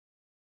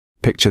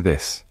Picture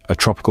this, a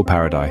tropical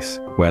paradise,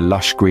 where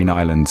lush green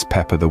islands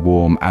pepper the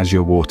warm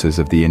azure waters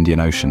of the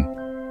Indian Ocean.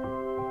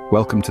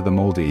 Welcome to the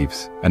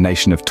Maldives, a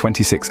nation of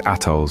 26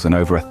 atolls and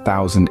over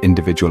 1,000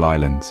 individual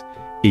islands,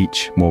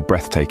 each more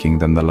breathtaking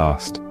than the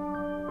last.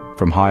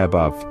 From high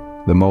above,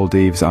 the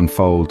Maldives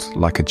unfolds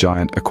like a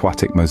giant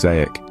aquatic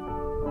mosaic.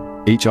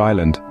 Each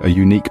island, a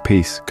unique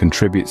piece,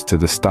 contributes to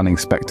the stunning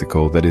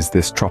spectacle that is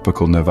this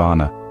tropical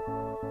nirvana.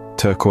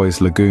 Turquoise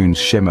lagoons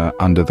shimmer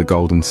under the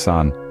golden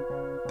sun,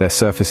 their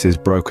surfaces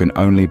broken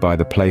only by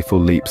the playful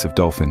leaps of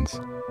dolphins.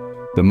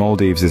 The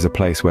Maldives is a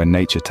place where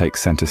nature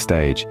takes center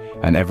stage,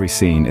 and every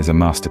scene is a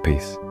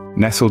masterpiece.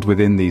 Nestled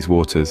within these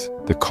waters,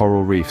 the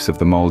coral reefs of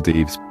the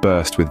Maldives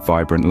burst with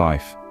vibrant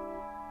life.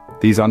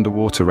 These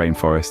underwater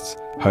rainforests,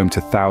 home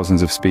to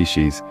thousands of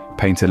species,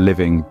 paint a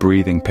living,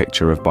 breathing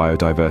picture of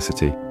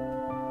biodiversity.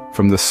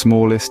 From the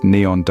smallest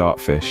neon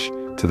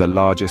dartfish to the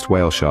largest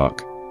whale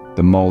shark,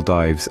 the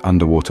Maldives'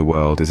 underwater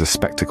world is a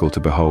spectacle to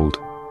behold.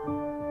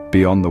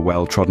 Beyond the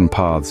well-trodden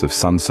paths of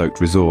sun-soaked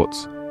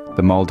resorts,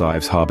 the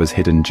Maldives harbors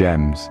hidden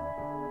gems.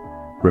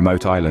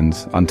 Remote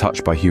islands,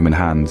 untouched by human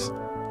hands,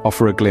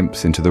 offer a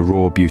glimpse into the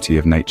raw beauty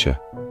of nature.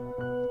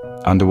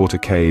 Underwater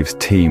caves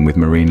teem with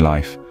marine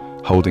life,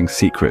 holding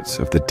secrets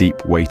of the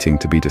deep waiting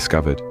to be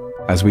discovered.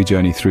 As we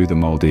journey through the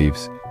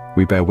Maldives,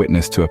 we bear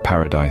witness to a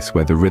paradise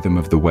where the rhythm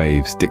of the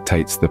waves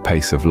dictates the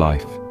pace of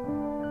life.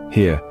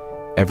 Here,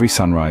 every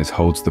sunrise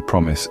holds the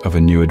promise of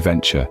a new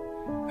adventure,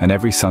 and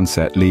every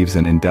sunset leaves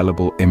an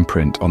indelible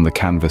imprint on the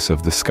canvas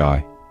of the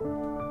sky.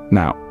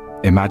 Now,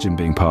 imagine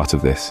being part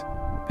of this.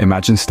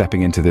 Imagine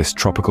stepping into this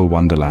tropical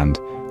wonderland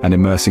and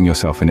immersing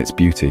yourself in its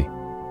beauty.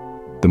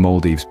 The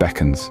Maldives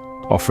beckons,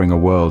 offering a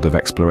world of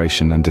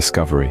exploration and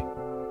discovery.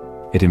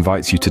 It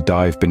invites you to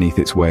dive beneath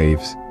its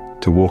waves,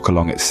 to walk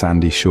along its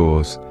sandy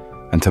shores,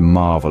 and to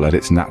marvel at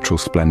its natural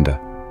splendor.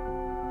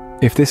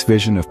 If this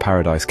vision of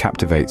paradise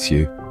captivates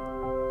you,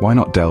 why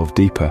not delve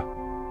deeper?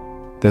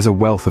 There's a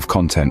wealth of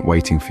content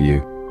waiting for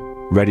you,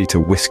 ready to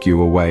whisk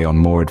you away on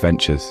more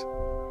adventures.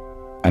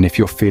 And if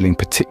you're feeling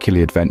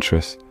particularly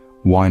adventurous,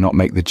 why not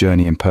make the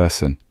journey in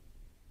person?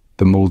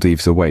 The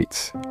Maldives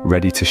awaits,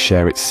 ready to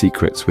share its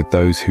secrets with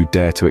those who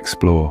dare to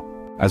explore.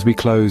 As we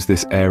close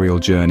this aerial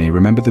journey,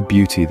 remember the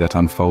beauty that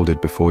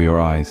unfolded before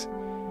your eyes.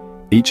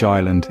 Each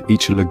island,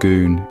 each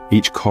lagoon,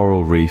 each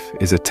coral reef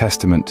is a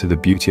testament to the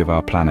beauty of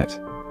our planet.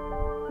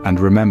 And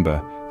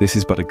remember, this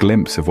is but a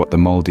glimpse of what the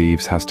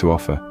Maldives has to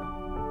offer.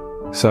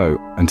 So,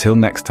 until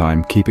next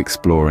time, keep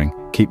exploring,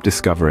 keep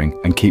discovering,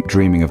 and keep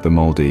dreaming of the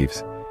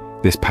Maldives.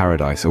 This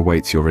paradise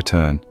awaits your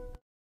return.